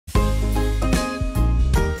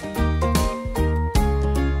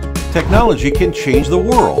Technology can change the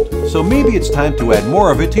world, so maybe it's time to add more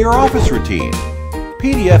of it to your office routine.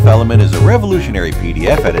 PDFelement is a revolutionary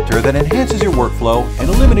PDF editor that enhances your workflow and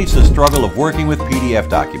eliminates the struggle of working with PDF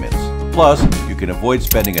documents. Plus, you can avoid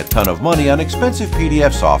spending a ton of money on expensive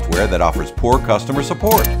PDF software that offers poor customer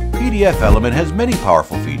support. PDFelement has many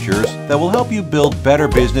powerful features that will help you build better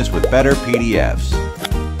business with better PDFs.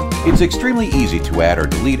 It's extremely easy to add or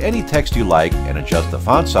delete any text you like and adjust the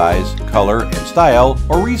font size, color, and style,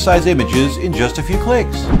 or resize images in just a few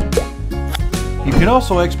clicks. You can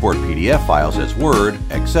also export PDF files as Word,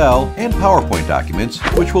 Excel, and PowerPoint documents,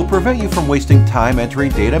 which will prevent you from wasting time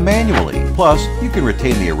entering data manually. Plus, you can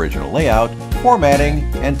retain the original layout, formatting,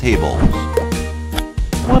 and tables.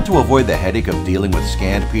 Want to avoid the headache of dealing with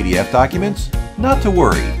scanned PDF documents? Not to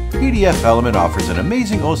worry, PDFelement offers an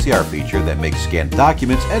amazing OCR feature that makes scanned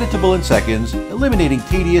documents editable in seconds, eliminating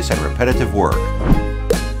tedious and repetitive work.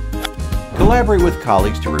 Collaborate with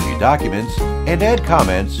colleagues to review documents and add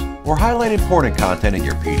comments or highlight important content in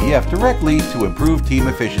your PDF directly to improve team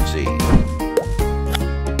efficiency.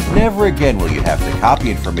 Never again will you have to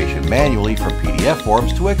copy information manually from PDF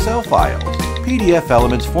forms to Excel files.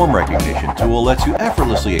 PDFelement's form recognition tool lets you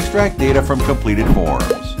effortlessly extract data from completed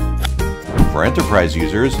forms. For enterprise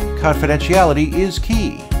users, confidentiality is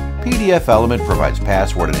key. PDFelement provides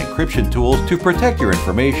password and encryption tools to protect your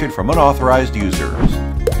information from unauthorized users.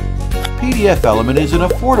 PDFelement is an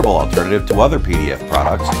affordable alternative to other PDF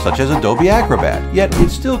products such as Adobe Acrobat, yet it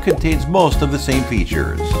still contains most of the same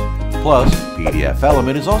features. Plus,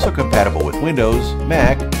 PDFelement is also compatible with Windows,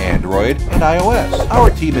 Mac, Android, and iOS. Our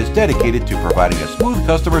team is dedicated to providing a smooth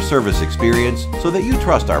customer service experience so that you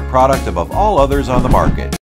trust our product above all others on the market.